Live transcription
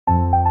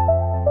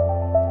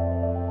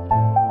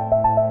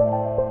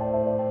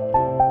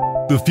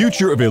The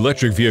future of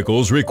electric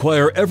vehicles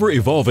require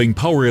ever-evolving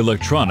power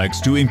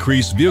electronics to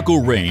increase vehicle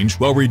range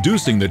while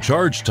reducing the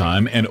charge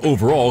time and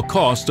overall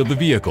cost of the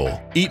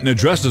vehicle. Eaton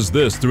addresses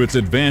this through its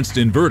advanced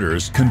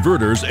inverters,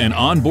 converters, and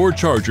onboard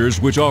chargers,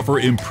 which offer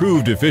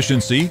improved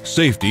efficiency,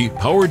 safety,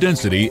 power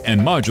density, and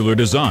modular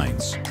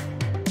designs.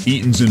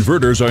 Eaton's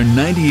inverters are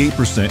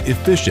 98%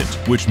 efficient,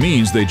 which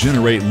means they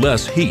generate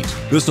less heat.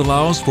 This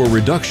allows for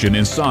reduction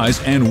in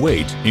size and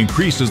weight,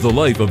 increases the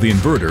life of the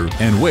inverter,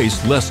 and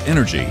wastes less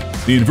energy.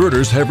 The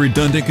inverters have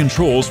redundant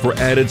controls for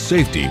added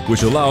safety,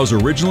 which allows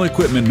original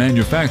equipment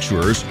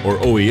manufacturers, or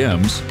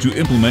OEMs, to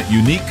implement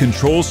unique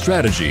control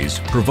strategies,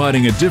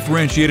 providing a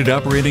differentiated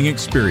operating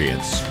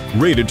experience.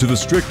 Rated to the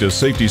strictest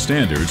safety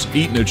standards,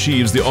 Eaton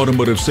achieves the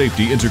Automotive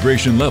Safety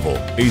Integration Level,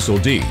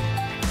 ASIL D.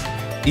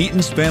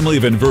 Eaton's family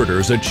of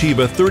inverters achieve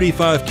a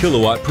 35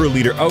 kilowatt per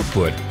liter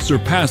output,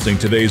 surpassing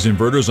today's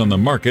inverters on the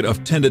market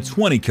of 10 to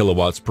 20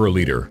 kilowatts per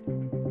liter.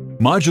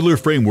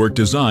 Modular framework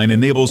design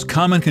enables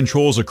common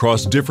controls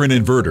across different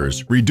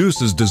inverters,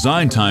 reduces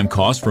design time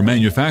costs for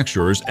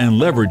manufacturers, and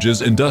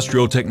leverages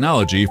industrial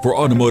technology for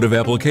automotive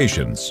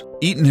applications.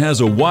 Eaton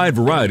has a wide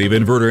variety of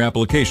inverter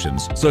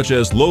applications, such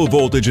as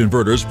low-voltage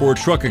inverters for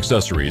truck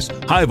accessories,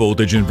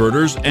 high-voltage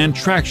inverters, and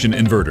traction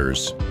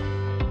inverters.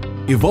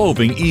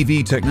 Evolving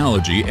EV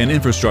technology and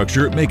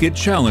infrastructure make it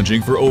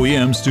challenging for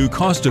OEMs to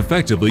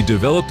cost-effectively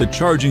develop the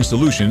charging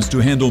solutions to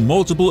handle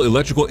multiple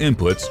electrical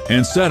inputs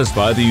and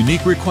satisfy the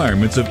unique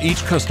requirements of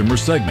each customer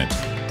segment.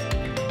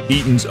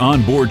 Eaton's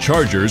onboard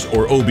chargers,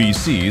 or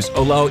OBCs,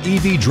 allow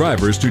EV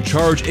drivers to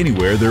charge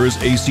anywhere there is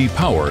AC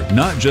power,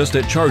 not just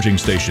at charging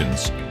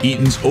stations.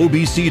 Eaton's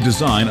OBC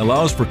design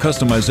allows for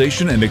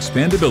customization and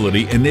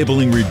expandability,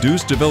 enabling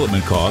reduced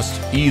development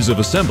costs, ease of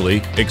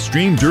assembly,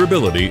 extreme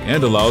durability,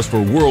 and allows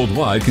for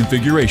worldwide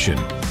configuration.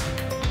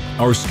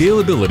 Our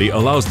scalability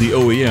allows the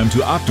OEM to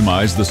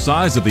optimize the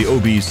size of the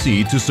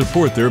OBC to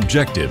support their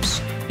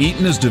objectives.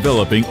 Eaton is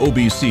developing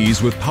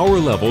OBCs with power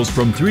levels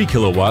from 3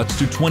 kilowatts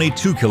to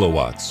 22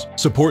 kilowatts,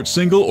 support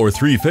single or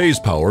three-phase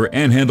power,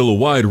 and handle a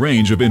wide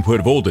range of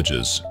input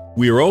voltages.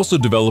 We are also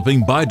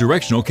developing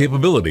bidirectional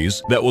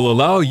capabilities that will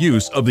allow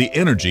use of the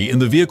energy in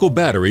the vehicle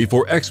battery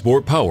for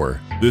export power.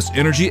 This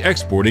energy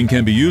exporting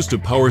can be used to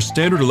power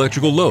standard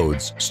electrical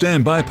loads,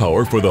 standby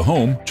power for the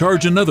home,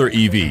 charge another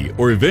EV,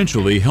 or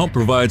eventually help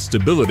provide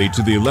stability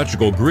to the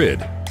electrical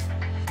grid.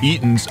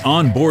 Eaton's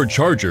onboard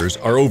chargers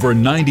are over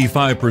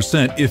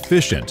 95%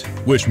 efficient,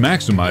 which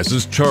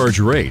maximizes charge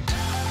rate.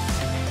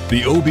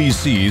 The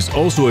OBCs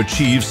also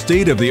achieve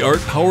state-of-the-art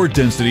power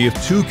density of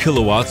 2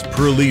 kilowatts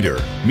per liter,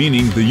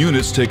 meaning the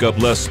units take up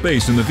less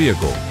space in the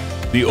vehicle.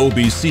 The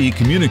OBC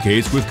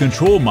communicates with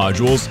control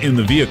modules in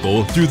the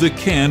vehicle through the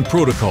CAN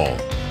protocol.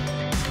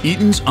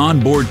 Eaton's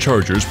onboard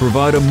chargers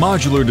provide a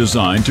modular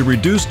design to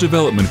reduce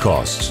development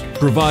costs,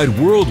 provide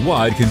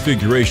worldwide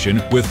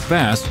configuration with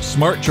fast,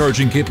 smart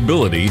charging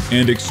capability,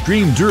 and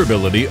extreme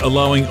durability,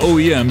 allowing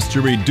OEMs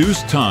to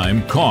reduce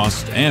time,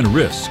 cost, and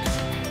risk.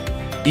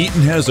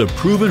 Eaton has a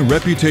proven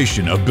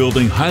reputation of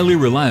building highly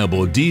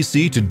reliable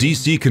DC to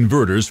DC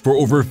converters for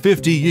over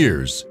 50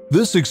 years.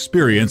 This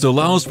experience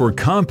allows for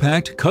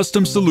compact,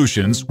 custom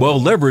solutions while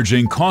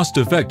leveraging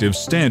cost-effective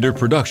standard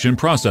production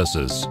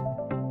processes.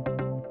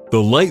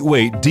 The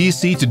lightweight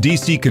DC to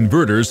DC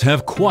converters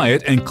have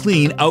quiet and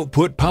clean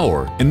output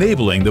power,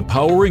 enabling the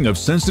powering of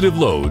sensitive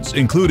loads,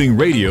 including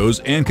radios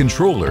and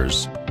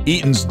controllers.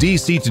 Eaton's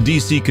DC to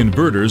DC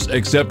converters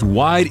accept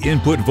wide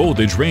input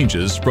voltage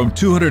ranges from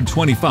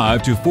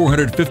 225 to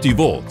 450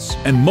 volts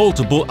and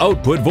multiple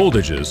output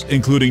voltages,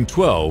 including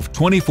 12,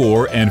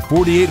 24, and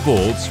 48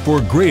 volts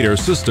for greater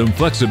system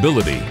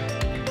flexibility.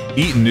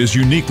 Eaton is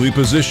uniquely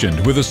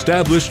positioned with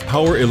established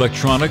power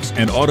electronics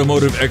and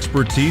automotive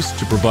expertise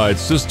to provide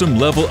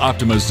system-level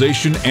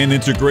optimization and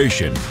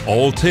integration,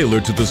 all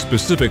tailored to the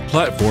specific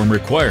platform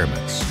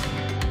requirements.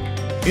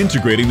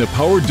 Integrating the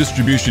power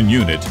distribution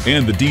unit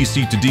and the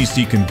DC to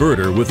DC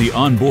converter with the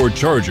onboard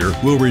charger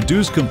will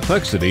reduce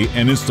complexity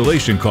and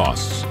installation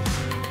costs.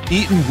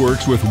 Eaton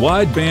works with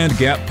wide band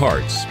gap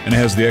parts and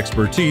has the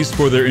expertise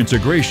for their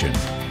integration.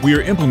 We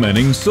are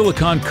implementing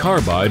silicon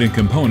carbide in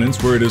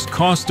components where it is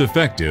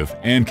cost-effective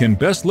and can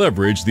best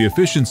leverage the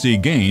efficiency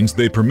gains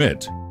they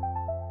permit.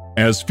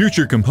 As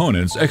future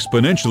components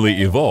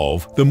exponentially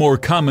evolve, the more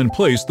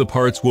commonplace the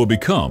parts will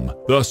become,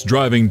 thus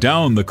driving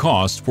down the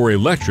cost for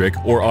electric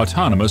or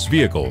autonomous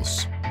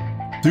vehicles.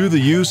 Through the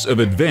use of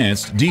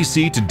advanced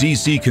DC to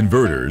DC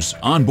converters,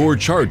 onboard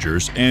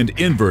chargers, and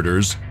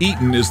inverters,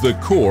 Eaton is the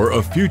core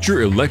of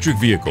future electric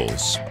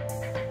vehicles.